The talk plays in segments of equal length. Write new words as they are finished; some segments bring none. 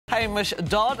Hamish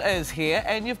Dodd is here,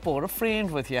 and you've brought a friend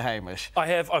with you, Hamish. I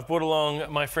have. I've brought along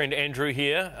my friend Andrew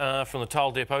here from the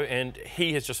Tile Depot, and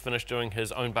he has just finished doing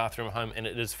his own bathroom at home, and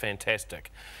it is fantastic.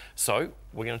 So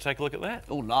we're going to take a look at that.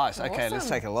 Oh, nice. Okay, Awesome. let's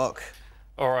take a look.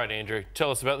 All right, Andrew,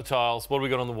 tell us about the tiles. What have we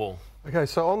got on the wall? Okay,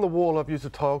 so on the wall I've used a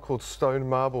tile called Stone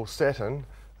Marble Satin.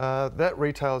 That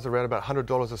retails around about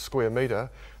 $100 a square metre,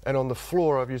 and on the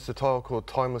floor I've used a tile called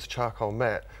Timeless Charcoal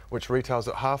Matte, which retails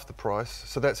at half the price,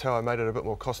 so that's how I made it a bit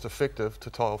more cost effective to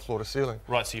tile floor to ceiling.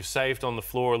 Right, so you've saved on the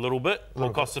floor a little bit, more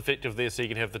cost effective there, so you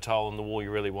can have the tile on the wall you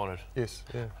really wanted. Yes,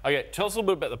 yeah. Okay, tell us a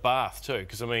little bit about the bath too,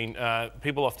 because I mean,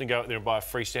 people often go out there and buy a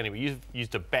freestanding, but you've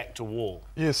used a back to wall.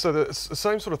 Yeah, so it's the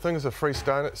same sort of thing as a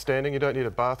freestanding. You don't need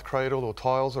a bath cradle or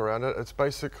tiles around it. It's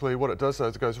basically what it does though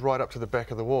is it goes right up to the back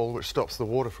of the wall, which stops the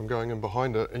water from going in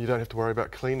behind it, and you don't have to worry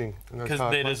about cleaning. Because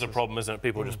that is a problem, isn't it?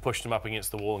 People just push them up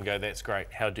against the wall and go, that's great.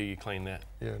 How do you clean that?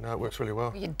 Yeah, no, it works really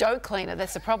well. You don't clean it,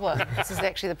 that's the problem. This is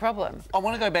actually the problem. I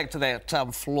want to go back to that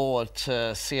floor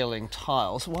to ceiling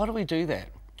tiles. Why do we do that,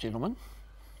 gentlemen?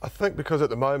 I think because at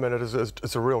the moment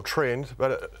it's a real trend,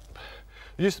 but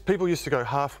people used to go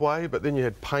halfway, but then you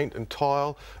had paint and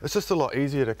tile. It's just a lot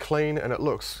easier to clean, and it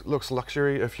looks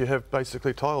luxury if you have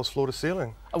basically tiles floor to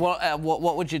ceiling. Well,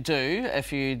 what would you do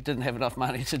if you didn't have enough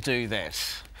money to do that?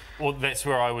 Well, that's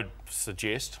where I would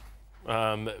suggest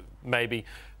maybe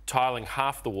tiling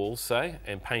half the walls, say,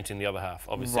 and painting the other half.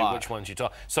 Obviously, Right. which ones you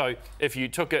tile. So if you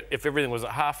took it, if everything was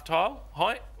at half tile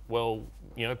height, well,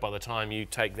 you know, by the time you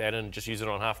take that in, just use it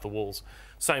on half the walls.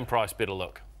 Same price, better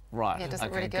look. Right. Yeah, it does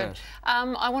look okay, really good.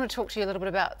 I want to talk to you a little bit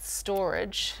about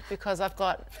storage, because I've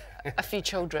got a few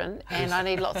children and I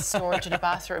need lots of storage in a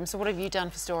bathroom. So what have you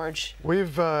done for storage?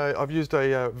 I've used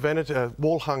a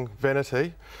wall-hung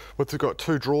vanity, which has got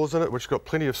 2 drawers in it, which has got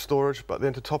plenty of storage. But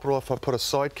then to top it off, I've put a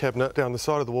side cabinet down the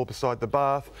side of the wall beside the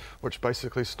bath, which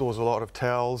basically stores a lot of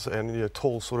towels and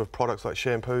tall sort of products like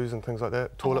shampoos and things like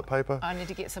that, toilet paper. I need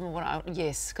to get some of what I...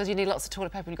 Yes, because you need lots of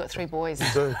toilet paper when you've got 3 boys. You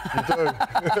do.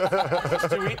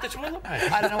 Do we eat the toilet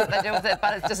paper? I don't know what they do with it,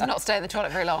 but it does not stay in the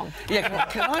toilet very long. Yeah,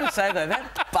 can I just say though,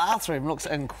 that bathroom looks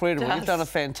incredible. You've done a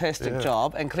fantastic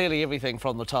job, and clearly everything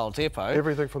from the Tile Depot.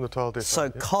 Everything from the Tile Depot. So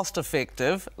cost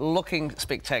effective, looking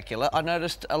spectacular. I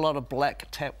noticed a lot of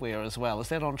black tapware as well. Is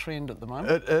that on trend at the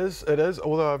moment? It is.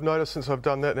 Although I've noticed since I've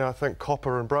done that now, I think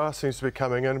copper and brass seems to be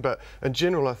coming in. But in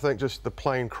general, I think just the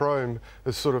plain chrome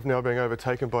is sort of now being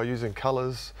overtaken by using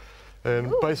colours.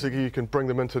 And basically you can bring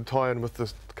them into tie-in with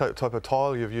this type of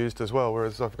tile you've used as well,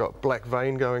 whereas I've got black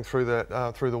vein going through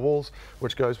that through the walls,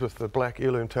 which goes with the black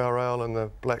heirloom tower rail and the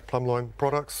black plumbline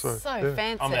products. So yeah.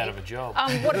 Fancy. I'm out of a job.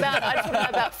 What about, I just want to know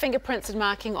about fingerprints and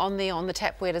marking on the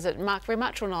tapware. Does it mark very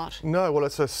much or not? No, well,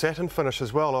 it's a satin finish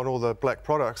as well on all the black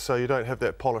products, so you don't have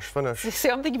that polished finish. See,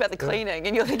 I'm thinking about the cleaning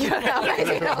and you're thinking about how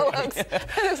amazing it looks.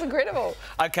 It looks incredible.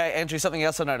 Okay, Andrew, something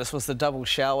else I noticed was the double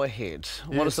shower head.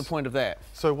 What is the point of that?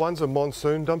 So one's a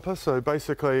monsoon dumper, so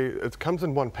basically it comes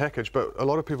in one package, but a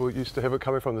lot of people used to have it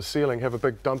coming from the ceiling, have a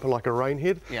big dumper like a rain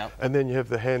head, and then you have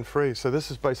the hand-free. So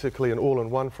this is basically an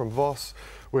all-in-one from Voss,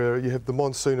 where you have the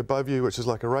monsoon above you, which is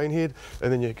like a rain head,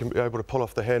 and then you can be able to pull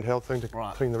off the handheld thing to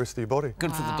clean the rest of your body.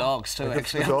 Good for the dogs too,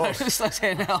 actually. Good for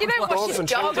the dogs. You don't wash your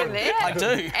dog in there. I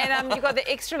do. And you've got the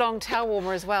extra long towel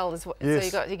warmer as well.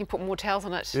 Yes. So you can put more towels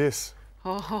on it. Yes.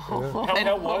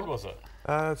 How wide was it?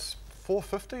 It's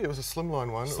 450. It was a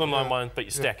slimline one. Slimline one, but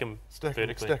you stack them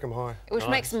vertically. Stack them high. Which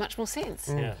makes much more sense.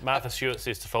 Yeah. Martha Stewart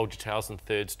says to fold your towels in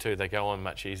thirds too. They go on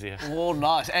much easier. Oh,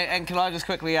 nice. And can I just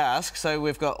quickly ask, so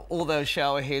we've got all those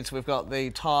shower heads, we've got the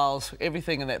tiles,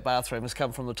 everything in that bathroom has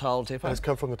come from the Tile Depot? It's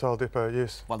come from the Tile Depot,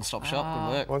 yes. One-stop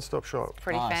shop, good work. One-stop shop.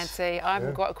 Pretty fancy.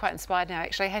 I'm quite inspired now,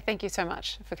 actually. Hey, thank you so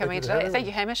much for coming in today. Thank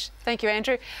you, Hamish. Thank you,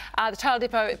 Andrew. The Tile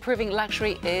Depot proving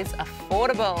luxury is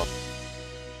affordable.